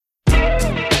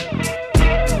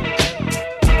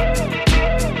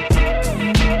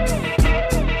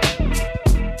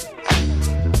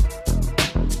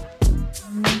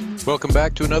Welcome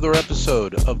back to another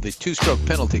episode of the Two-Stroke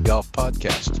Penalty Golf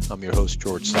Podcast. I'm your host,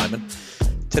 George Simon.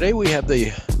 Today we have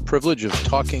the privilege of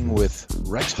talking with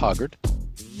Rex Hoggard,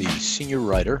 the senior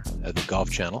writer at the Golf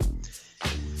Channel.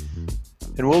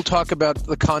 And we'll talk about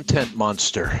the content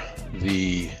monster,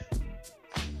 the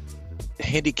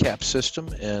handicap system,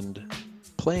 and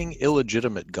playing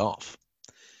illegitimate golf.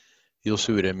 You'll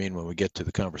see what I mean when we get to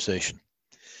the conversation.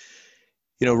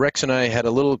 You know, Rex and I had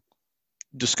a little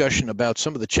discussion about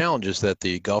some of the challenges that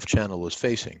the Golf Channel was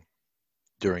facing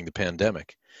during the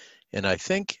pandemic. And I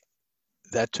think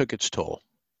that took its toll.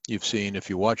 You've seen, if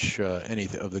you watch any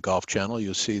of the Golf Channel,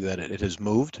 you'll see that it has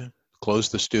moved,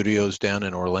 closed the studios down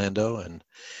in Orlando, and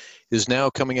is now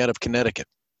coming out of Connecticut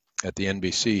at the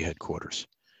NBC headquarters.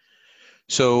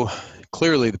 So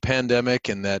clearly the pandemic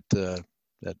and that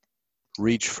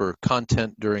reach for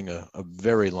content during a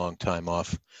very long time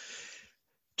off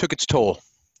took its toll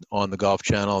on the Golf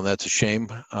Channel, and that's a shame.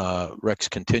 Rex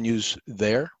continues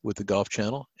there with the Golf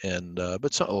Channel, and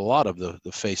but a lot of the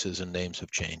faces and names have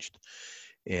changed.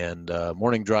 And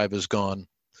Morning Drive is gone.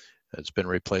 It's been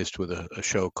replaced with a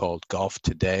show called Golf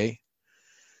Today,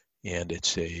 and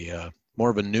it's a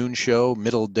more of a noon show,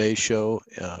 middle day show,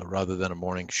 rather than a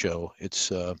morning show.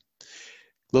 It's a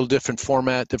little different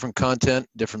format, different content,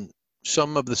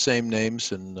 some of the same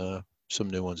names, and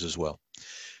some new ones as well.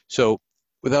 So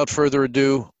without further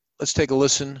ado, let's take a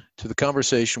listen to the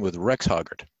conversation with Rex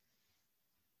Hoggard.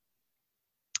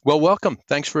 Well, welcome.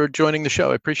 Thanks for joining the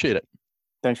show. I appreciate it.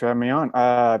 Thanks for having me on.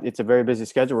 It's a very busy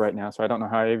schedule right now, so I don't know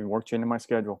how I even worked you into my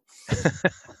schedule.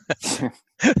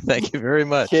 Thank you very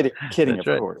much. Kidding, That's of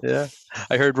right. course. Yeah,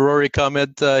 I heard Rory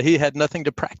comment he had nothing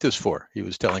to practice for. He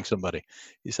was telling somebody.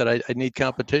 He said, "I need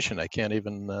competition. I don't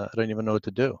even know what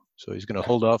to do." So he's going to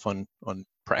hold off on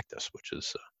practice, which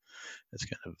is that's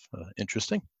kind of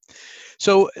interesting.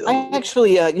 So I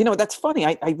actually, that's funny.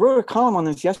 I wrote a column on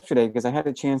this yesterday because I had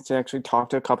a chance to actually talk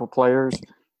to a couple players,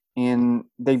 and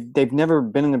they've never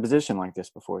been in a position like this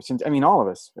before. Since, I mean, all of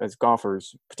us as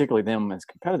golfers, particularly them as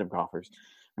competitive golfers,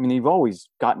 I mean, you've always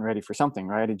gotten ready for something,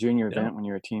 right? A junior event when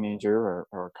you're a teenager,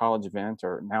 or a college event,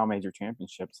 or now major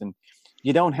championships, and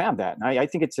you don't have that. And I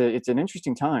think it's an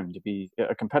interesting time to be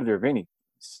a competitor of any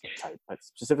type, but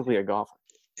specifically a golfer.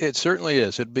 It certainly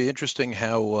is. It'd be interesting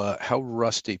how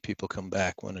rusty people come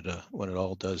back when it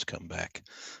all does come back.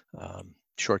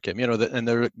 Short game, and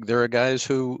there are guys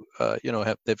who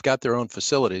they've got their own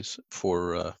facilities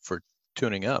for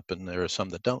tuning up, and there are some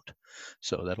that don't.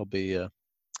 So that'll be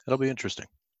interesting.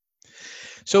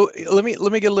 So let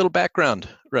me get a little background,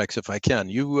 Rex, if I can.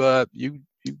 You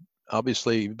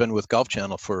obviously you've been with Golf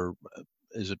Channel for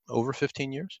is it over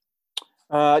 15 years?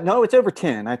 No, it's over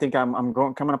 10. I think I'm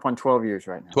coming up on 12 years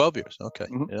right now. 12 years. Okay.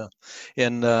 Mm-hmm. Yeah.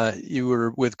 And you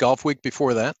were with Golf Week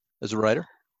before that as a writer?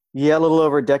 Yeah, a little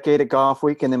over a decade at Golf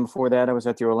Week. And then before that, I was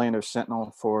at the Orlando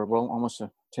Sentinel for, almost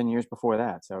 10 years before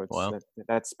that. So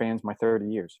that spans my 30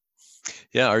 years.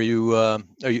 Yeah. Are you a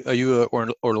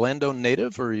Orlando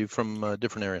native, or are you from a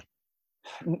different area?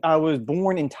 I was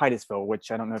born in Titusville,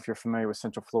 which I don't know if you're familiar with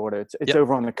Central Florida. It's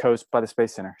over on the coast by the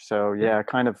Space Center. So yeah,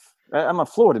 kind of. I'm a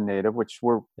Florida native, which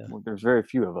there's very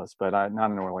few of us, but I'm not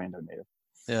an Orlando native.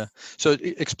 Yeah. So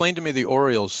explain to me the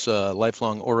Orioles,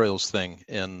 lifelong Orioles thing,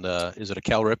 and is it a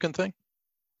Cal Ripken thing?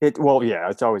 It's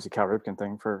always a Cal Ripken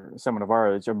thing for someone of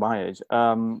our age or my age.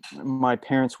 My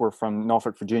parents were from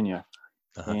Norfolk, Virginia.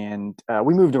 Uh-huh. And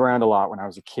we moved around a lot when I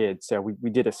was a kid. So we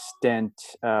did a stint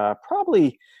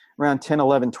probably around 10,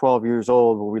 11, 12 years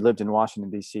old where we lived in Washington,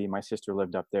 D.C. My sister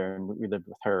lived up there, and we lived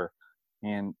with her.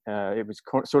 And it was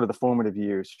sort of the formative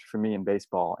years for me in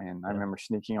baseball. And I remember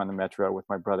sneaking on the Metro with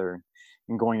my brother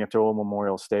and going up to Old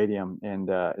Memorial Stadium. And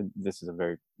this is a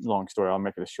very long story. I'll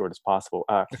make it as short as possible.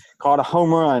 Caught a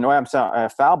home run. A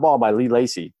foul ball by Lee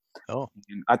Lacy. Oh.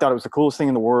 And I thought it was the coolest thing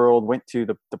in the world. Went to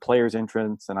the player's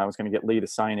entrance, and I was going to get Lee to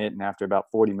sign it. And after about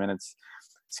 40 minutes,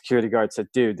 security guard said,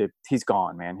 "Dude, he's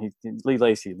gone, man. Lee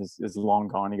Lacy is long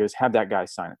gone." He goes, "Have that guy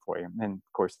sign it for you." And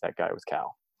of course, that guy was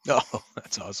Cal. Oh,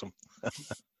 that's awesome.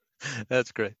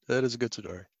 That's great. That is a good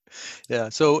story. Yeah.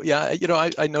 So yeah,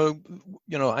 I know,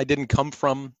 I didn't come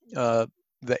from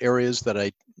the areas that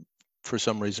I, for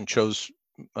some reason, chose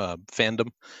fandom.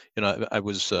 I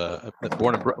was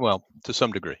born to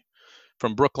some degree.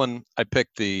 From Brooklyn, I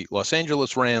picked the Los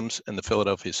Angeles Rams and the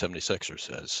Philadelphia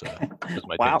 76ers as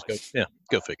my wow. teams. Yeah,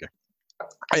 go figure.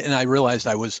 And I realized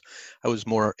I was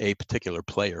more a particular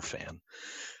player fan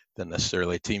than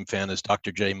necessarily a team fan. As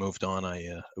Dr. J moved on,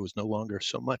 I was no longer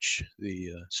so much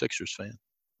the Sixers fan.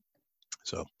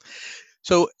 So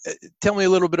tell me a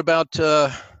little bit about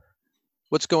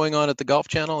What's going on at the Golf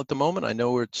Channel at the moment? I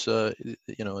know it's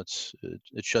it's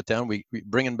shut down. We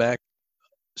bringing back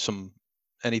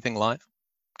anything live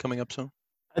coming up soon?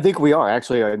 I think we are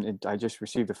actually. I just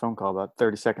received a phone call about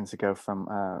 30 seconds ago from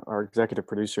our executive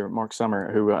producer, Mark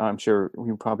Summer, who I'm sure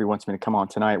he probably wants me to come on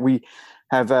tonight. We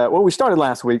have, we started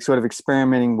last week sort of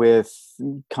experimenting with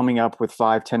coming up with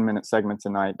 5-10 minute segments a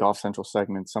night, Golf Central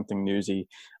segments, something newsy.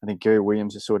 I think Gary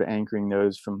Williams is sort of anchoring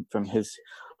those from his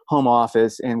home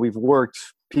office, and we've worked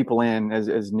people in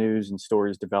as news and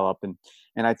stories develop. And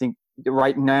I think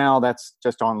right now that's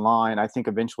just online. I think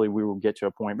eventually we will get to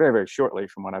a point very, very shortly,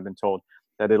 from what I've been told,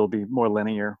 that it'll be more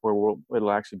linear, where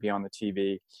it'll actually be on the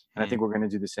TV. And I think we're going to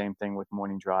do the same thing with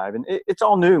Morning Drive. And it's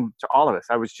all new to all of us.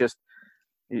 I was just,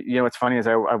 it's funny, as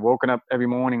I've woken up every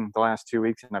morning the last 2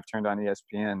 weeks and I've turned on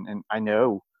ESPN, and I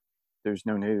know there's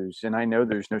no news and I know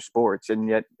there's no sports, and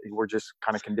yet we're just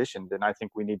kind of conditioned. And I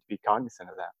think we need to be cognizant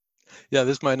of that. Yeah,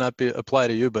 this might not apply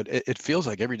to you, but it feels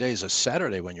like every day is a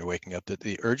Saturday when you're waking up, that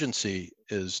the urgency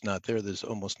is not there. There's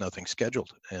almost nothing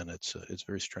scheduled, and it's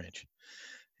very strange.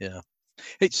 Yeah.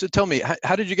 Hey, so tell me,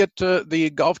 how did you get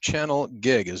the Golf Channel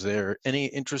gig? Is there any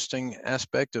interesting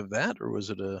aspect of that, or was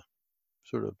it a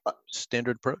sort of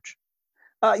standard approach?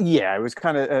 Yeah, it was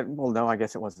kind of, well, no, I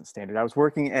guess it wasn't standard. I was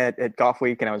working at Golf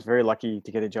Week, and I was very lucky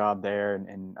to get a job there.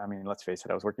 And I mean, let's face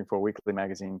it, I was working for a weekly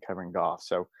magazine covering golf.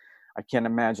 So I can't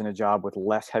imagine a job with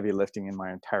less heavy lifting in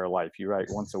my entire life. You write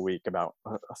once a week about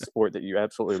a sport that you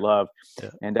absolutely love. Yeah.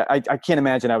 And I can't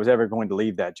imagine I was ever going to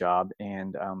leave that job.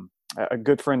 And a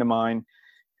good friend of mine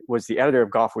was the editor of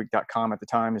golfweek.com at the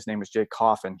time. His name was Jay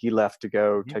Coffin. He left to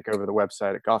go take over the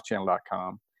website at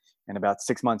golfchannel.com. And about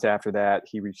 6 months after that,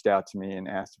 he reached out to me and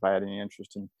asked if I had any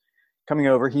interest in coming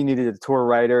over. He needed a tour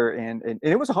writer, and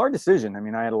it was a hard decision. I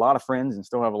mean, I had a lot of friends and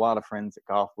still have a lot of friends at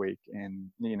Golf Week. And,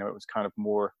 it was kind of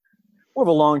more of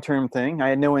a long-term thing. I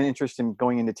had no interest in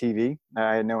going into TV.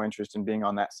 I had no interest in being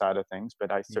on that side of things,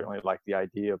 but I certainly liked the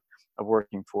idea of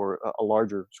working for a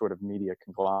larger sort of media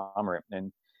conglomerate.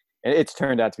 And it's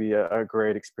turned out to be a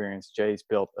great experience. Jay's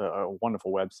built a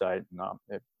wonderful website, and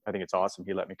I think it's awesome.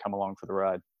 He let me come along for the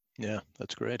ride. Yeah,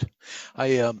 that's great.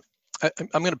 I'm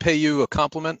going to pay you a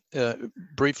compliment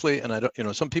briefly, and I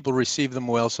don't, some people receive them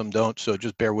well, some don't. So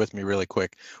just bear with me really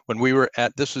quick. When we were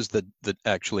this was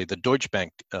actually the Deutsche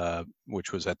Bank,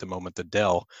 which was at the moment the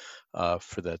Dell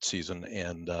for that season,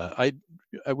 and I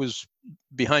was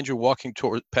behind you walking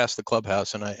past the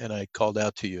clubhouse, and I called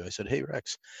out to you. I said, "Hey,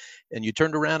 Rex," and you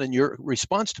turned around, and your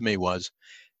response to me was,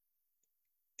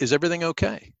 "Is everything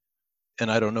okay?" And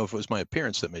I don't know if it was my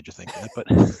appearance that made you think that, but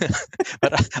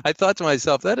but I thought to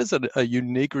myself, that is a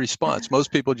unique response.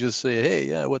 Most people just say, "Hey,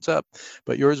 yeah, what's up?"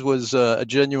 But yours was a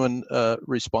genuine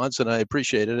response, and I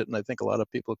appreciated it. And I think a lot of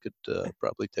people could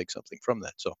probably take something from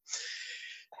that. So,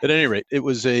 at any rate, it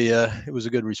was a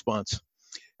good response.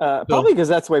 Probably because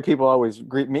that's the way people always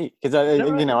greet me. Because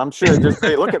I'm sure just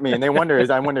they look at me and they wonder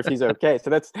if he's okay. So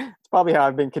that's probably how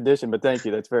I've been conditioned. But thank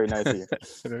you, that's very nice of you.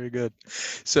 Very good.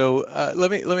 So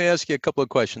let me ask you a couple of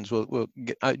questions.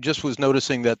 I just was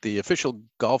noticing that the official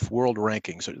golf world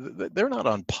rankings they're not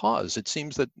on pause. It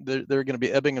seems that they're going to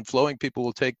be ebbing and flowing. People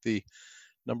will take the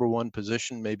number one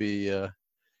position, maybe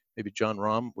Jon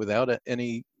Rahm, without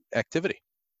any activity.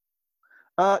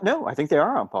 No, I think they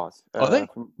are on pause. Are they?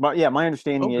 My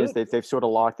understanding is that they've sort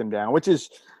of locked them down, which is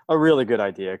a really good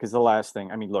idea. Because the last thing,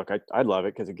 I mean, look, I'd love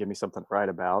it because it gives me something to write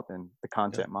about, and the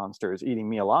content monster is eating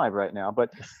me alive right now.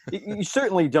 But you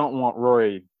certainly don't want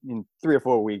Rory in 3 or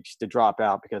 4 weeks to drop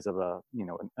out because of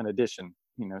an addition,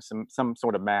 some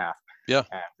sort of math. Yeah.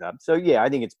 So yeah, I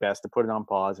think it's best to put it on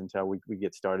pause until we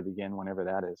get started again, whenever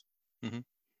that is. Mm-hmm.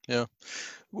 Yeah.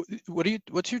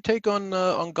 What's your take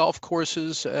on golf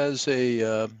courses as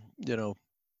a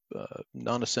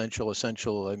non-essential,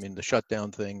 essential? I mean, the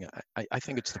shutdown thing. I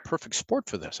think it's the perfect sport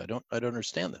for this. I don't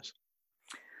understand this.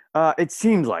 It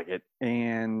seems like it.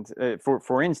 And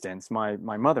for instance, my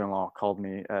mother-in-law called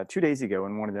me 2 days ago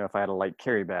and wanted to know if I had a light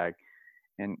carry bag.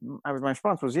 And my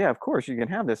response was, yeah, of course you can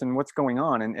have this. And what's going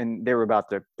on? And they were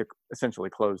about to essentially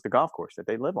close the golf course that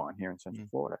they live on here in Central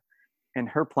Florida. And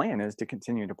her plan is to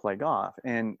continue to play golf.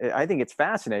 And I think it's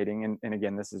fascinating. And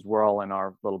again, we're all in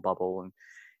our little bubble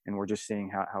and we're just seeing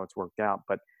how it's worked out.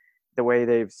 But the way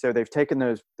they've taken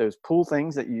those pool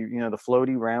things that the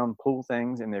floaty round pool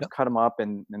things, and they've cut them up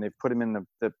and they've put them in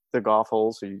the golf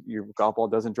hole. So your golf ball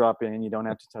doesn't drop in. You don't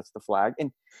have to touch the flag.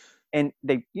 And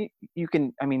you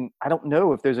can, I mean, I don't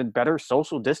know if there's a better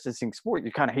social distancing sport.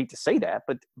 You kind of hate to say that,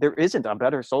 but there isn't a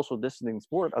better social distancing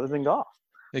sport other than golf.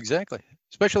 Exactly.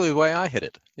 Especially the way I hit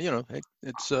it.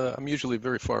 It's I'm usually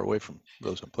very far away from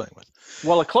those I'm playing with.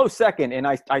 Well, a close second, and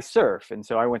I surf, and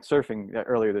so I went surfing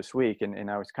earlier this week, and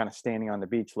I was kind of standing on the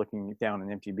beach, looking down an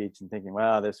empty beach, and thinking,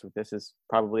 "Well, this is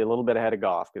probably a little bit ahead of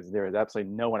golf because there is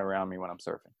absolutely no one around me when I'm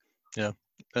surfing." Yeah,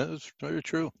 that is very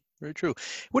true. Very true.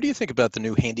 What do you think about the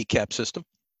new handicap system?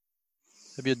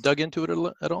 Have you dug into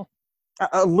it at all?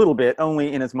 A little bit,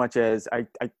 only in as much as I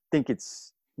think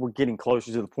we're getting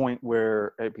closer to the point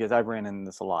where, because I've ran into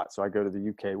this a lot. So I go to the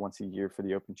UK once a year for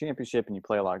the Open Championship, and you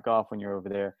play a lot of golf when you're over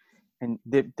there, and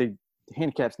the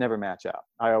handicaps never match out.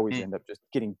 I always end up just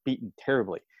getting beaten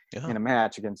terribly in a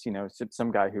match against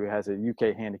some guy who has a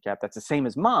UK handicap that's the same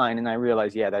as mine, and I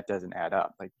realize, yeah, that doesn't add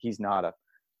up. Like, he's not a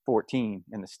 14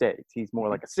 in the States; he's more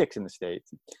like a 6 in the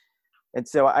States. And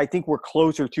so I think we're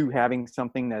closer to having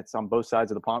something that's on both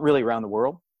sides of the pond, really around the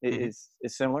world, is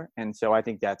similar. And so I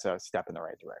think that's a step in the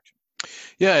right direction.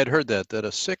 Yeah, I'd heard that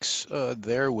a 6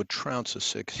 there would trounce a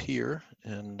 6 here,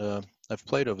 and I've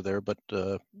played over there, but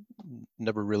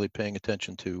never really paying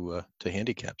attention to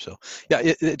handicap. So yeah,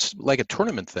 it's like a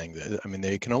tournament thing. I mean,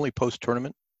 they can only post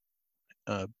tournament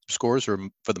scores, or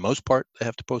for the most part, they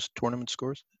have to post tournament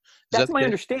scores. That's my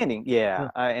understanding. Yeah,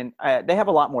 and they have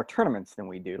a lot more tournaments than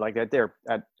we do. Like at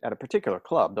a particular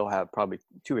club, they'll have probably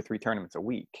 2 or 3 tournaments a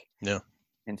week. Yeah.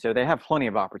 And so they have plenty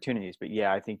of opportunities, but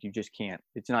yeah, I think you just can't.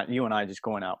 It's not you and I just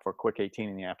going out for a quick 18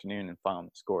 in the afternoon and following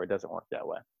the score. It doesn't work that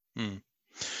way.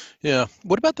 Yeah.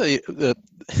 What about the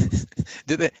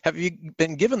have you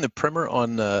been given the primer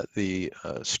on the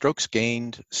strokes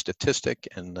gained statistic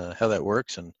and how that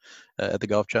works? And at the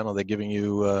Golf Channel, they're giving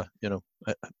you a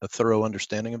thorough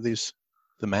understanding of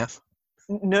the math?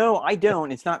 No, I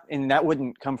don't. It's not, and that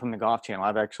wouldn't come from the Golf Channel.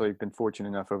 I've actually been fortunate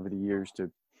enough over the years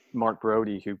to Mark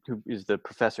Brody, who is the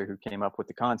professor who came up with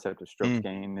the concept of strokes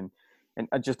gained, and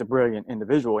just a brilliant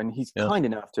individual. And he's kind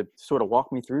enough to sort of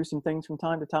walk me through some things from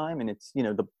time to time. And it's,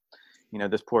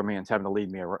 this poor man's having to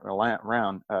lead me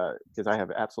around because I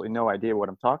have absolutely no idea what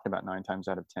I'm talking about 9 times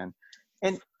out of 10.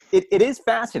 And it is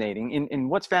fascinating. And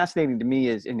what's fascinating to me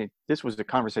is, this was the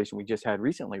conversation we just had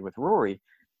recently with Rory,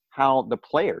 how the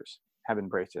players have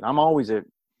embraced it. I've always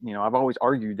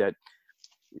argued that,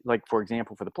 like, for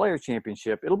example, for the Players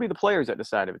Championship, it'll be the players that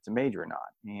decide if it's a major or not.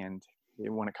 And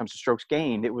when it comes to strokes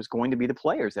gained, it was going to be the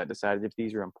players that decided if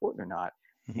these are important or not.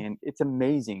 And it's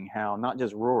amazing how not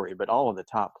just Rory, but all of the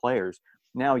top players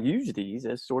now use these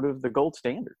as sort of the gold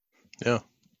standard. Yeah,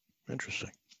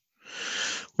 interesting.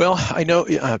 Well, I know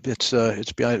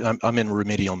I'm in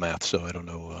remedial math, so I don't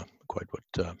know quite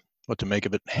what to make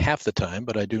of it half the time,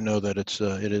 but I do know that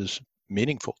it is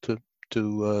meaningful to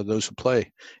those who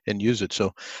play and use it.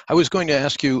 So I was going to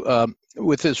ask you,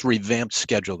 with this revamped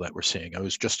schedule that we're seeing, I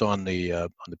was just on the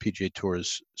PGA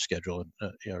Tour's schedule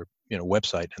and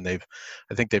website, and they've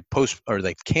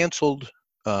canceled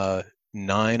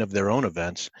 9 of their own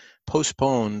events,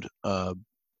 postponed a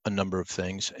number of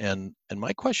things, and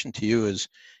my question to you is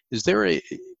there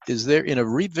in a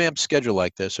revamped schedule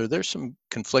like this, are there some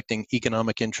conflicting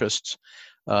economic interests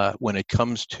when it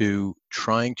comes to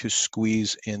trying to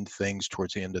squeeze in things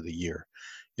towards the end of the year?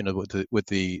 With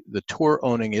the tour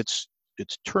owning its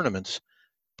tournaments,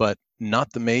 but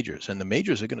not the majors, and the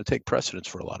majors are going to take precedence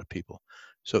for a lot of people.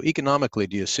 So economically,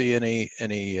 do you see any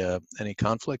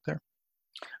conflict there?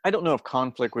 I don't know if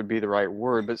conflict would be the right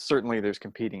word, but certainly there's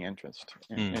competing interest,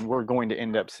 and we're going to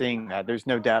end up seeing that. There's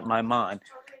no doubt in my mind.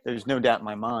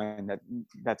 that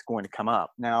that's going to come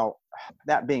up. Now,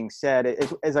 that being said,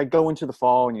 as I go into the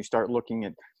fall and you start looking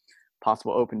at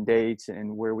possible open dates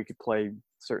and where we could play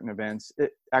certain events,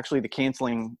 actually the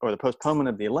canceling or the postponement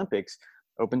of the Olympics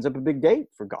opens up a big date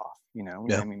for golf.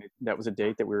 I mean, that was a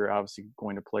date that we were obviously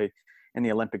going to play in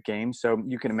the Olympic Games. So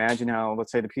you can imagine how,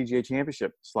 let's say, the PGA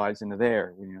Championship slides into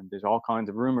there. There's all kinds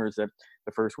of rumors that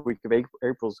the first week of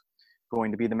April's going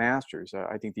to be the Masters.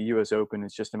 I think the U.S. Open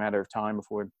is just a matter of time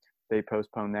before they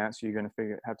postpone that. So you're going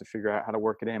to have to figure out how to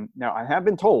work it in. Now, I have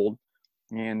been told,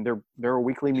 and there are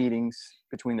weekly meetings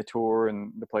between the tour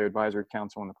and the Player Advisory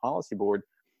Council and the policy board.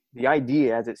 The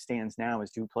idea as it stands now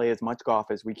is to play as much golf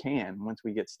as we can once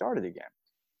we get started again.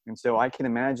 And so I can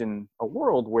imagine a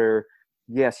world where,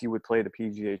 yes, you would play the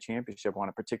PGA Championship on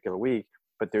a particular week,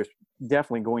 but there's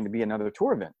definitely going to be another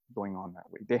tour event going on that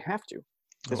week. They have to,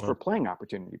 just for playing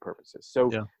opportunity purposes. So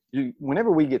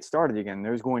whenever we get started again,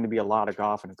 there's going to be a lot of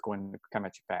golf, and it's going to come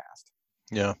at you fast.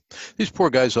 Yeah, these poor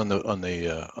guys on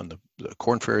the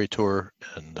Korn Ferry Tour,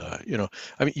 and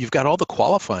I mean, you've got all the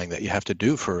qualifying that you have to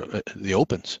do for the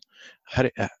Opens. How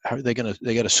are they going to?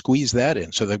 They got to squeeze that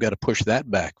in, so they've got to push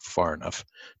that back far enough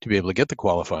to be able to get the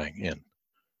qualifying in.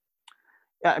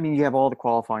 Yeah, I mean, you have all the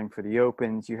qualifying for the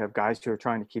Opens. You have guys who are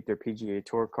trying to keep their PGA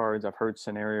Tour cards. I've heard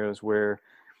scenarios where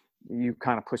you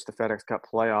kind of push the FedEx Cup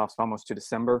playoffs almost to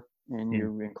December, and Mm.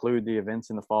 you include the events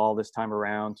in the fall this time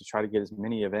around to try to get as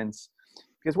many events.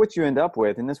 Because what you end up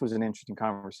with, and this was an interesting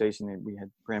conversation that we had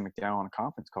Graham McDowell on a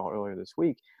conference call earlier this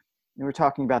week, and we were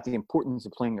talking about the importance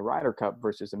of playing the Ryder Cup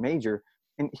versus a major.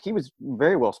 And he was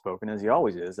very well spoken, as he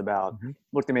always is, about, Hmm.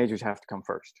 look, the majors have to come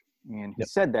first. And he Yep.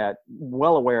 said that,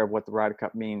 well aware of what the Ryder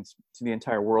Cup means to the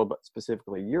entire world, but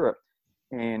specifically Europe.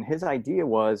 And his idea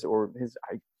was, or his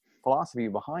philosophy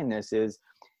behind this is,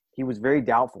 he was very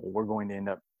doubtful we're going to end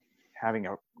up having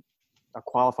a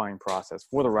qualifying process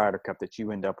for the Ryder Cup that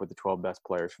you end up with the 12 best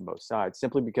players from both sides,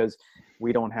 simply because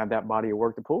we don't have that body of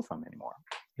work to pull from anymore.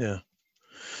 Yeah.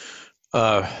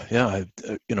 Yeah.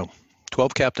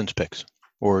 12 captains picks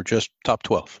or just top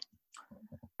 12.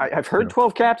 I've heard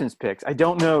 12 captains picks. I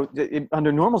don't know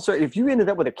under normal, if you ended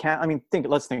up with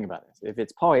let's think about this. If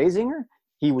it's Paul Azinger,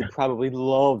 he would probably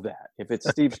love that. If it's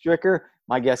Steve Stricker,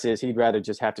 my guess is he'd rather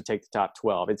just have to take the top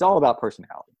 12. It's all about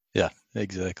personality. Yeah,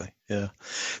 exactly. Yeah.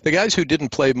 The guys who didn't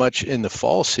play much in the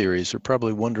fall series are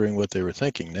probably wondering what they were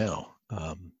thinking now.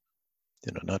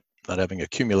 Not having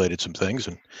accumulated some things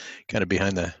and kind of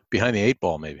behind the eight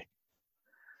ball, maybe.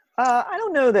 I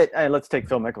don't know that. Let's take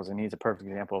Phil Mickelson. He's a perfect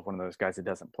example of one of those guys that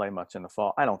doesn't play much in the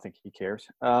fall. I don't think he cares.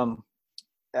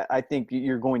 I think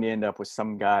you're going to end up with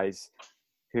some guys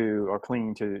who are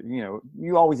clinging to,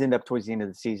 you always end up towards the end of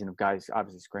the season of guys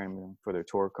obviously scrambling for their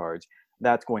tour cards.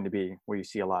 That's going to be where you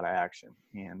see a lot of action.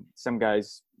 And some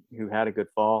guys who had a good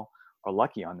fall are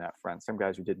lucky on that front. Some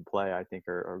guys who didn't play, I think,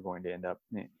 are going to end up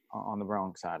on the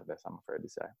wrong side of this, I'm afraid to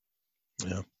say.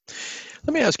 Yeah.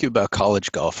 Let me ask you about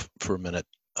college golf for a minute.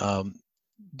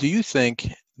 Do you think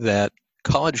that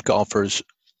college golfers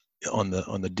on the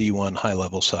D1 high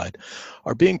level side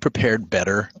are being prepared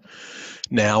better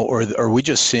now, or are we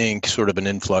just seeing sort of an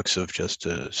influx of just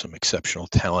some exceptional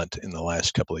talent in the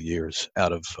last couple of years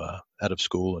out of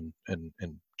school and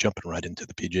jumping right into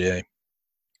the PGA?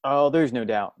 Oh, there's no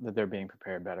doubt that they're being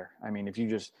prepared better. I mean,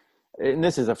 and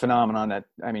this is a phenomenon that,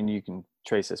 you can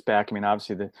trace this back. I mean,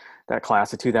 obviously that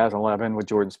class of 2011 with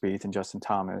Jordan Spieth and Justin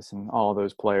Thomas and all of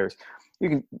those players,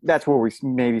 that's where we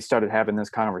maybe started having this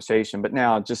conversation. But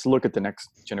now just look at the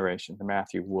next generation, the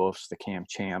Matthew Wolffs, the Cam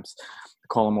Champs, the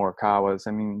Colin Morikawas.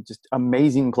 I mean, just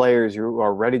amazing players who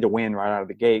are ready to win right out of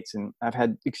the gates. And I've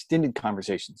had extended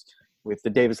conversations with the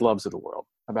Davis Loves of the world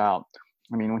about,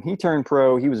 when he turned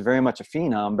pro, he was very much a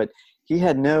phenom, but he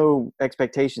had no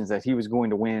expectations that he was going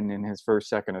to win in his first,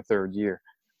 second, or third year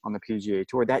on the PGA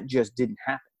Tour. That just didn't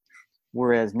happen.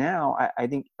 Whereas now, I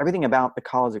think everything about the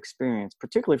college experience,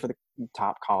 particularly for the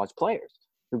top college players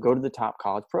who go to the top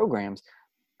college programs,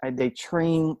 they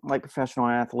train like professional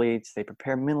athletes. They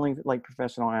prepare mentally like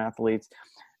professional athletes.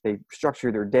 They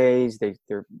structure their days.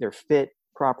 They're fit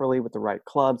properly with the right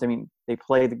clubs. They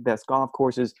play the best golf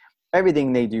courses.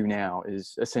 Everything they do now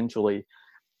is essentially,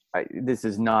 this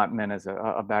is not meant as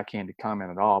a backhanded comment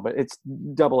at all, but it's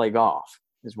AA golf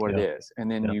is what it is.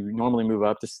 And then you normally move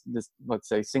up to this, let's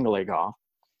say, single A golf,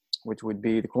 which would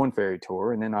be the Korn Ferry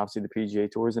Tour. And then obviously the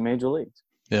PGA Tour is the major leagues.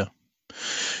 Yeah.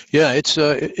 Yeah. It's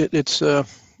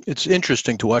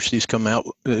interesting to watch these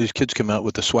kids come out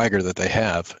with the swagger that they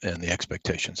have and the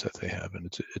expectations that they have.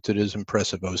 And it is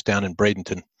impressive. I was down in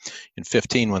Bradenton in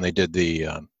 2015 when they did the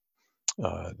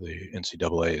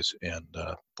NCAAs, and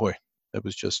boy,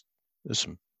 there's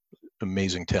some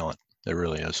amazing talent. There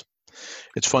really is.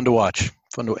 It's fun to watch.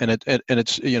 And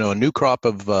it's a new crop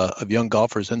of young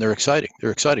golfers, and they're exciting.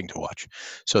 They're exciting to watch.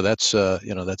 So that's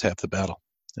that's half the battle.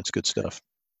 That's good stuff.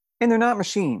 And they're not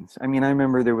machines. I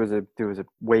remember there was a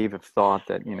wave of thought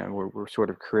that we're sort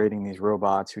of creating these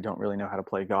robots who don't really know how to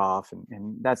play golf,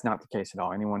 and that's not the case at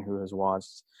all. Anyone who has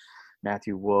watched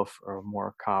Matthew Wolff or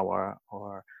Morikawa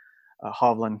or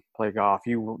Hovland play golf,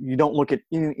 you don't look at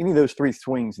any of those three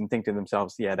swings and think to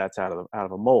themselves, yeah, that's out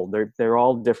of a mold. They're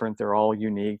all different. They're all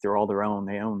unique. They're all their own.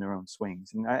 They own their own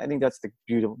swings, and I think that's the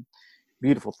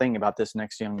beautiful thing about this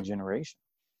next young generation.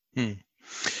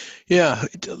 Yeah,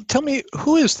 tell me,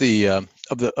 who is the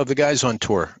of the guys on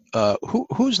tour?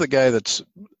 Who's the guy that's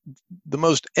the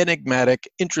most enigmatic,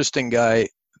 interesting guy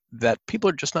that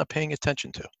people are just not paying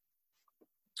attention to?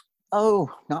 Oh,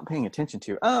 not paying attention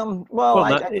to.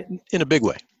 Not in a big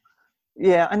way.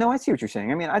 Yeah, I know. I see what you're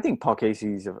saying. I think Paul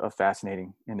Casey's a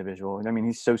fascinating individual.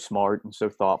 He's so smart and so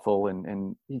thoughtful,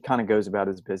 and he kind of goes about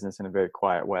his business in a very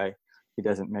quiet way. He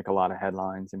doesn't make a lot of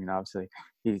headlines. Obviously,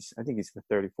 I think he's the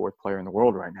 34th player in the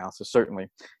world right now. So certainly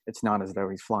it's not as though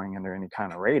he's flying under any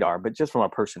kind of radar, but just from a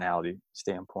personality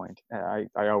standpoint, I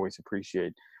always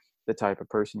appreciate the type of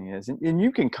person he is. And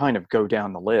you can kind of go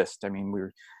down the list. I mean,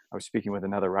 I was speaking with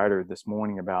another writer this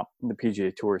morning about the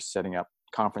PGA Tour setting up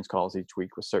conference calls each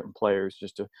week with certain players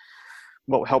just to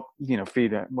help,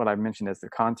 feed what I mentioned as the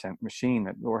content machine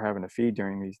that we're having to feed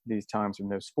during these times in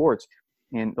those sports.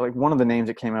 And like one of the names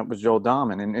that came up was Joel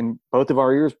Dahman, and both of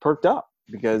our ears perked up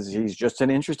because he's just an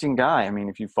interesting guy. I mean,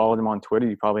 if you followed him on Twitter,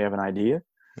 you probably have an idea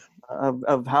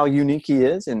of how unique he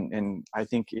is. And I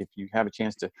think if you have a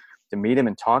chance to meet him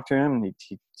and talk to him,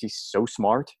 he's so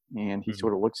smart, and he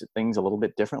sort of looks at things a little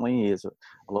bit differently. He has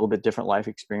a little bit different life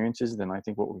experiences than I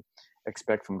think what we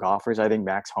expect from golfers. I think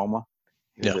Max Homa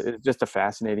is just a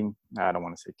fascinating, I don't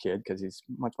want to say kid because he's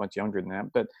much, much younger than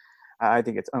that, but I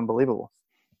think it's unbelievable.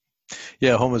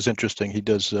 Yeah, Homa's interesting. He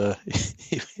does.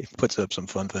 He puts up some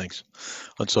fun things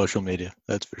on social media.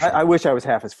 That's for sure. I wish I was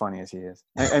half as funny as he is.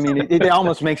 I mean, it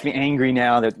almost makes me angry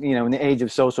now that in the age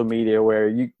of social media,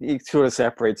 where it sort of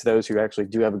separates those who actually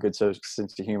do have a good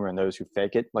sense of humor and those who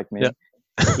fake it, like me.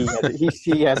 Yeah.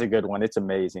 He has a good one. It's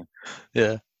amazing.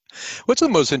 Yeah. What's the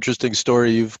most interesting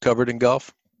story you've covered in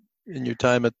golf in your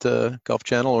time at the Golf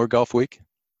Channel or Golf Week?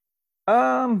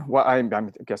 Well, I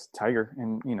guess Tiger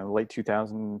in late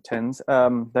 2010s.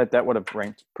 That would have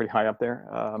ranked pretty high up there.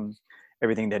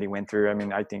 Everything that he went through. I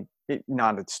mean, I think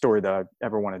not a story that I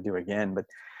ever want to do again,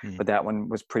 but that one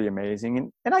was pretty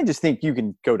amazing. And I just think you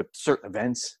can go to certain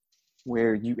events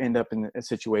where you end up in a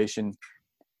situation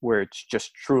where it's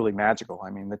just truly magical.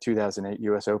 I mean, the 2008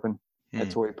 U.S. Open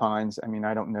at Torrey Pines. I mean,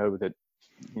 I don't know that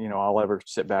I'll ever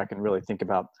sit back and really think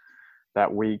about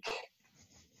that week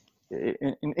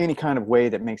in any kind of way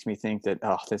that makes me think that,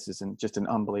 this isn't just an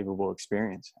unbelievable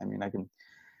experience. I mean,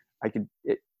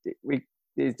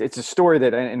 it's a story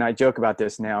that, and I joke about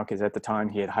this now because at the time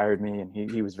he had hired me and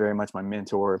he was very much my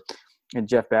mentor. And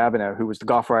Jeff Babineau, who was the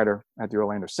golf writer at the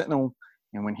Orlando Sentinel,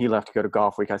 and when he left to go to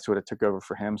Golf Week, I sort of took over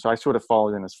for him. So I sort of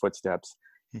followed in his footsteps,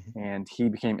 and he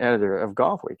became editor of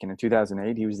Golf Week. And in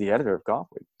 2008, he was the editor of Golf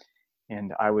Week.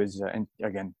 And I was, and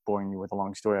again, boring you with a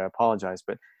long story, I apologize,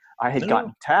 but I had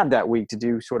gotten tabbed that week to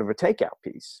do sort of a takeout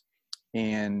piece.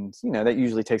 And, that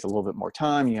usually takes a little bit more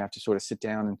time. You have to sort of sit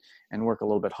down and work a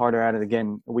little bit harder at it.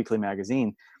 Again, a weekly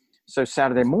magazine. So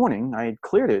Saturday morning, I had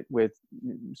cleared it with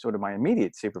sort of my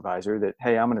immediate supervisor that,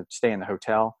 hey, I'm going to stay in the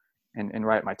hotel and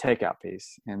write my takeout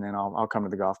piece. And then I'll come to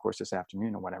the golf course this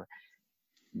afternoon or whatever.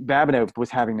 Babineau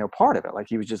was having no part of it. Like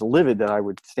he was just livid that I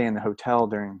would stay in the hotel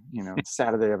during,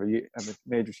 Saturday of a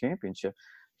major championship.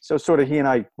 So sort of he and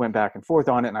I went back and forth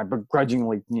on it, and I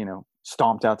begrudgingly,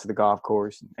 stomped out to the golf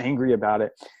course, angry about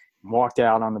it, and walked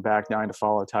out on the back nine to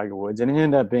follow Tiger Woods. And it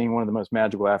ended up being one of the most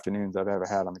magical afternoons I've ever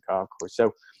had on the golf course.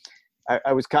 So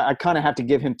I kind of have to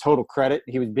give him total credit.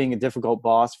 He was being a difficult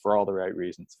boss for all the right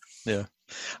reasons. Yeah.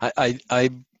 I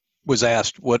was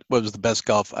asked what was the best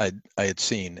golf I had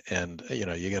seen, and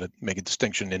you got to make a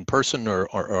distinction in person or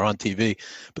on TV.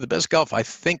 But the best golf I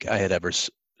think I had ever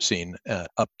seen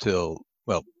up till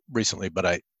recently,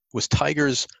 but was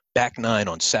Tiger's back nine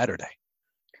on Saturday.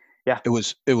 Yeah, it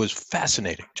was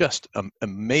fascinating, just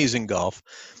amazing golf,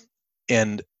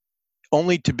 and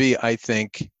only to be, I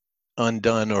think,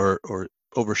 undone or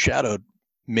overshadowed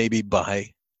maybe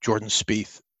by Jordan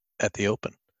Spieth at the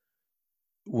Open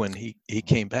when he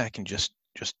came back and just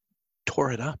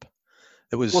tore it up.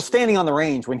 It was standing on the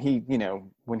range when he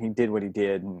did what he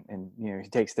did and he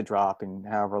takes the drop and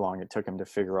however long it took him to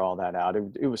figure all that out.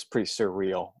 It was pretty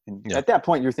surreal. And at that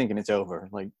point you're thinking it's over.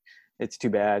 Like it's too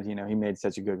bad, he made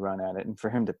such a good run at it, and for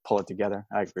him to pull it together,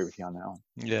 I agree with you on that one.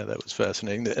 Yeah, that was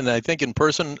fascinating. And I think in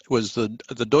person was the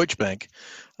Deutsche Bank.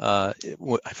 I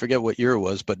forget what year it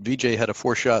was, but VJ had a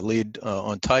 4-shot lead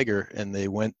on Tiger, and they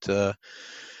went.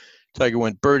 Tiger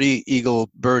went birdie, eagle,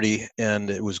 birdie, and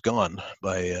it was gone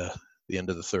by the end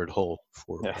of the third hole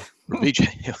for VJ.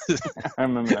 I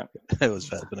remember that. It was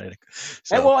fascinating.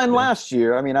 So, and last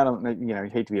year, I mean, I don't, you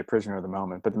hate to be a prisoner of the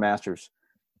moment, but the Masters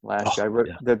last year, I wrote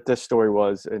that the story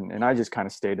was, and I just kind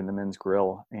of stayed in the men's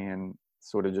grill and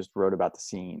sort of just wrote about the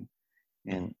scene.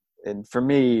 And for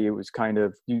me, it was kind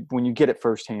of, when you get it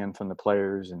firsthand from the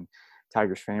players, and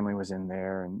Tiger's family was in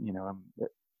there, and,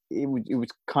 it was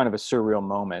kind of a surreal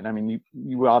moment. I mean,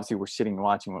 you obviously were sitting and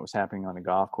watching what was happening on the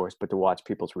golf course, but to watch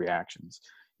people's reactions,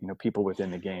 people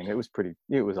within the game,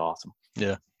 it was awesome.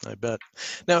 Yeah, I bet.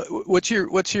 Now, what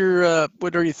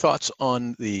are your thoughts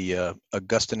on the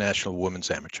Augusta National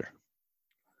Women's Amateur?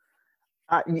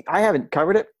 I haven't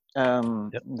covered it.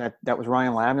 That was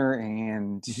Ryan Labner,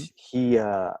 and he,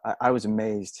 I was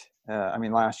amazed. I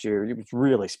mean, last year it was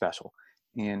really special.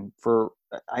 And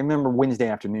I remember Wednesday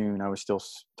afternoon, I was still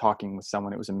talking with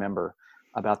someone, it was a member,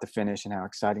 about the finish and how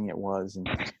exciting it was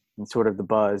and sort of the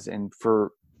buzz. And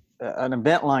for an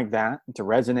event like that to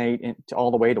resonate all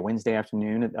the way to Wednesday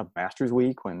afternoon of Masters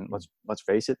Week, when let's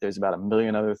face it, there's about a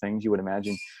million other things you would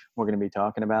imagine we're going to be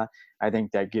talking about. I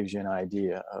think that gives you an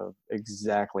idea of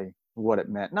exactly what it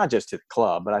meant, not just to the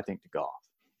club, but I think to golf.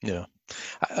 Yeah,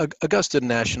 Augusta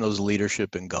National's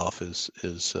leadership in golf is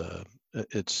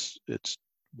it's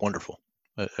wonderful.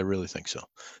 I really think so.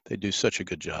 They do such a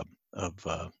good job of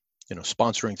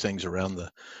sponsoring things around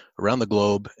the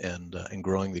globe and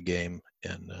growing the game,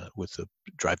 and with the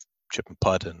drive, chip, and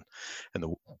putt, and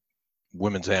the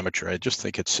women's amateur. I just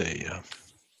think it's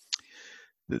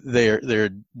they're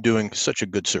doing such a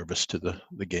good service to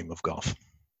the game of golf.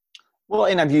 Well,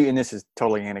 and this is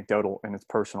totally anecdotal and it's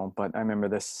personal, but I remember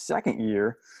the second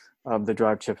year of the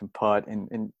drive, chip, and putt,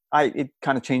 and it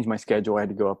kind of changed my schedule. I had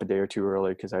to go up a day or two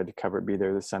early because I had to be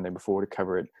there the Sunday before to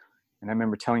cover it. And I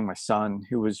remember telling my son,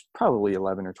 who was probably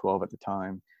 11 or 12 at the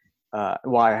time,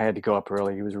 why I had to go up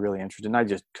early. He was really interested. And I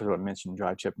just sort of mentioned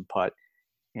drive, chip, and putt.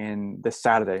 And the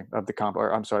Sunday of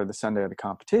the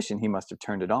competition, he must have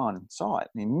turned it on and saw it.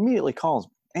 And he immediately calls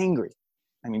me angry.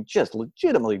 I mean, just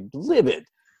legitimately livid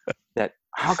that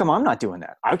how come I'm not doing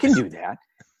that? I can do that.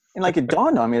 And like it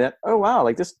dawned on me that, oh, wow,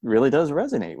 like this really does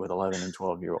resonate with 11 and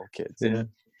 12-year-old kids. Yeah. And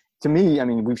to me, I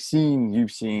mean,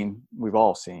 we've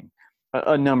all seen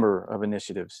a number of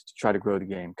initiatives to try to grow the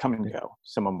game come and go.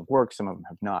 Some of them have worked, some of them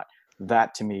have not.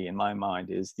 That, to me, in my mind,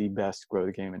 is the best grow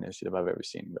the game initiative I've ever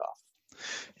seen in golf.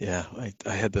 Yeah,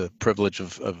 I had the privilege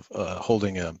of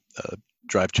holding a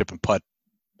drive, chip, and putt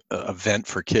event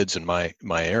for kids in my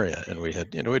area, and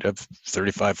we'd have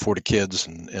 35, 40 kids,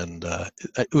 and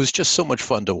it was just so much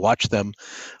fun to watch them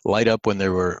light up when they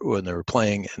were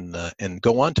playing, and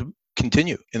go on to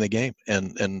continue in the game.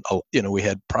 And we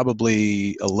had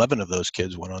probably 11 of those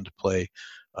kids went on to play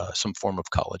some form of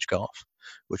college golf,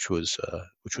 which was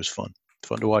fun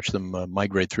to watch them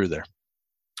migrate through there.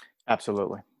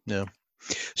 Absolutely. Yeah.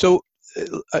 So,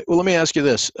 well, let me ask you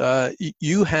this.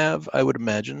 You have, I would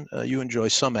imagine, you enjoy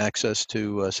some access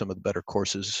to some of the better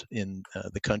courses in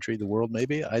the country, the world,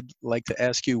 maybe. I'd like to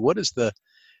ask you, what's the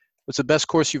best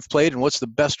course you've played, and what's the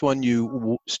best one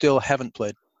you still haven't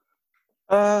played?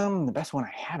 The best one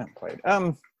I haven't played.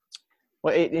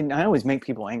 Well, and I always make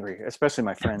people angry, especially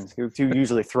my friends who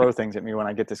usually throw things at me when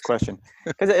I get this question,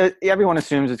 because everyone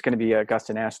assumes it's going to be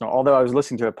Augusta National. Although I was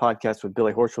listening to a podcast with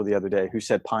Billy Horschel the other day, who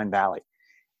said Pine Valley,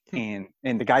 and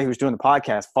the guy who was doing the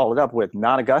podcast followed up with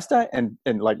not Augusta, and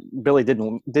like Billy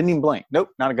didn't even blink. Nope,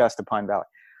 not Augusta, Pine Valley.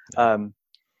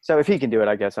 So if he can do it,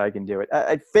 I guess I can do it.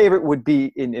 A favorite would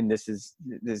be, and this is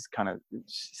kind of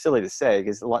silly to say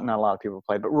because not a lot of people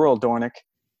play, but Royal Dornoch.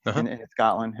 In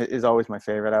Scotland is always my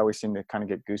favorite. I always seem to kind of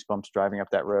get goosebumps driving up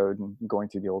that road and going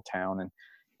through the old town.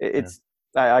 And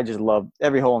I just love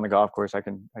every hole in the golf course. I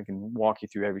can walk you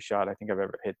through every shot I think I've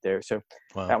ever hit there. So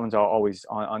That one's always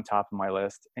on top of my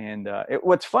list. And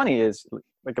what's funny is,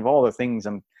 like, of all the things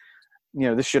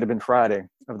this should have been Friday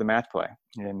of the match play.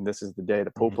 And this is the day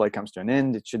the pool play comes to an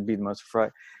end. It should be the most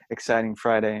exciting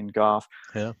Friday in golf.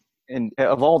 Yeah. And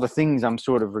of all the things I'm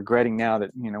sort of regretting now that,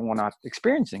 we're not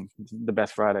experiencing the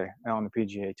best Friday on the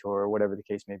PGA Tour or whatever the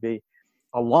case may be,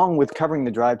 along with covering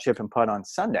the drive, chip, and putt on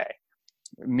Sunday,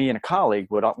 me and a colleague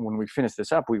when we finished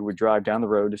this up, we would drive down the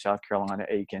road to South Carolina,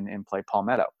 Aiken, and play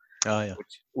Palmetto. Oh, yeah.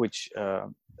 Which a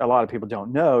lot of people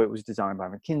don't know. It was designed by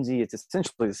McKinsey. It's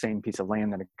essentially the same piece of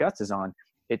land that Augusta's on.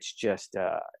 It's just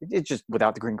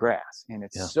without the green grass, and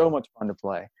it's so much fun to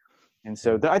play. And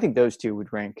so I think those two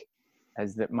would rank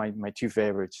as my two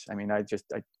favorites. I mean, I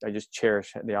just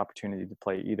cherish the opportunity to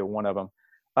play either one of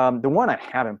them. The one I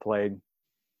haven't played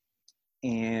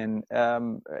in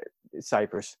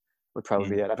Cypress would probably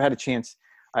be that. I've had a chance.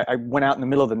 I went out in the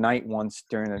middle of the night once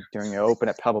during the Open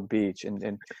at Pebble Beach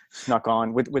and snuck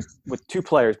on with two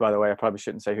players, by the way. I probably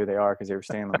shouldn't say who they are because they were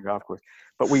staying on the golf course.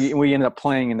 But we ended up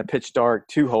playing in the pitch dark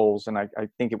 2 holes, and I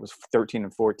think it was 13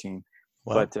 and 14.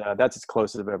 Wow. But that's as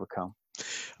close as I've ever come.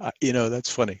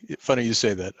 That's funny. Funny you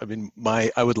say that. I mean,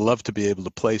 I would love to be able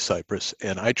to play Cypress,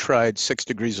 and I tried 6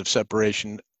 degrees of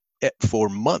separation for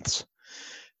months.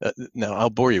 Now, I'll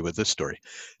bore you with this story.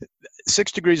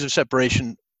 6 degrees of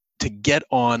separation to get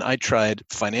on. I tried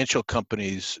financial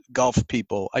companies, golf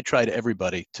people. I tried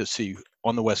everybody to see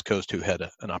on the West Coast who had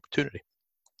an opportunity.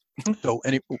 So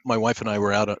my wife and I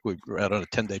were out on a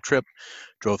 10-day trip,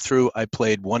 drove through. I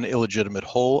played one illegitimate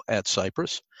hole at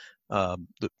Cypress.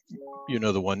 The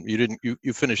one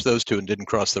you finished those 2 and didn't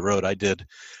cross the road. I did,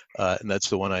 and that's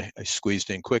the one I squeezed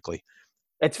in quickly.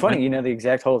 It's funny, the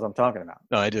exact holes I'm talking about.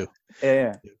 No, I do.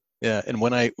 Yeah. And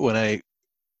when I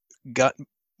got,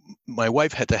 my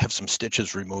wife had to have some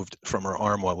stitches removed from her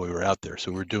arm while we were out there,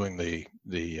 so we were doing the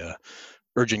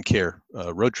urgent care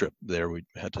road trip there. We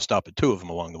had to stop at 2 of them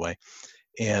along the way.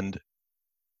 And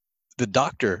the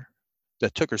doctor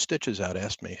that took her stitches out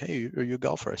asked me, "Hey, are you a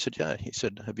golfer?" I said, "Yeah." He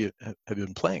said, "Have you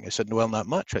been playing?" I said, "Well, not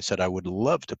much." I said, "I would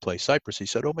love to play Cyprus." He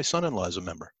said, "Oh, my son-in-law is a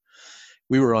member."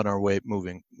 We were on our way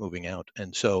moving out.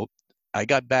 And so I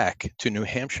got back to New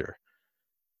Hampshire.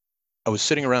 I was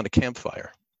sitting around a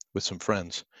campfire with some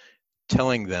friends,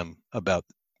 telling them about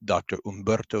Dr.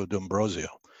 Umberto D'Ambrosio.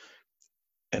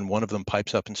 And one of them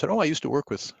pipes up and said, "Oh, I used to work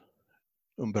with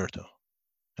Umberto."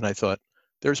 And I thought,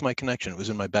 there's my connection. It was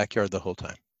in my backyard the whole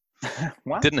time.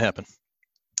 Wow. It didn't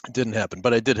happen,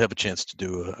 but I did have a chance to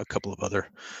do a couple of other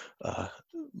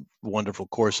wonderful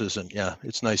courses. And yeah,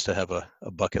 it's nice to have a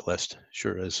bucket list.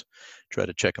 Sure is. Try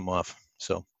to check them off.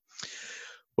 So,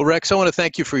 well, Rex, I want to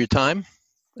thank you for your time.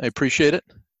 I appreciate it.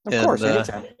 Of course,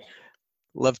 anytime. I'd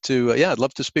love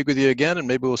to speak with you again, and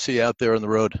maybe we'll see you out there on the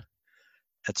road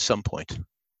at some point.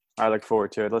 I look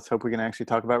forward to it. Let's hope we can actually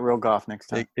talk about real golf next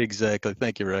time. Exactly.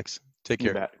 Thank you, Rex. Take care.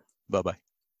 You bet. Bye-bye.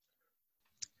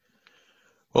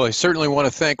 Well, I certainly want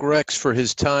to thank Rex for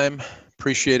his time.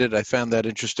 Appreciate it. I found that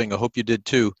interesting. I hope you did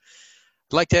too.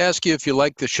 I'd like to ask you, if you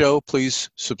like the show, please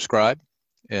subscribe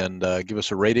and give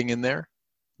us a rating in there.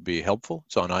 It'd be helpful.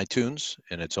 It's on iTunes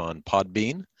and it's on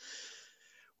Podbean.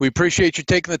 We appreciate you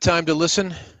taking the time to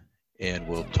listen, and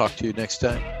we'll talk to you next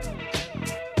time.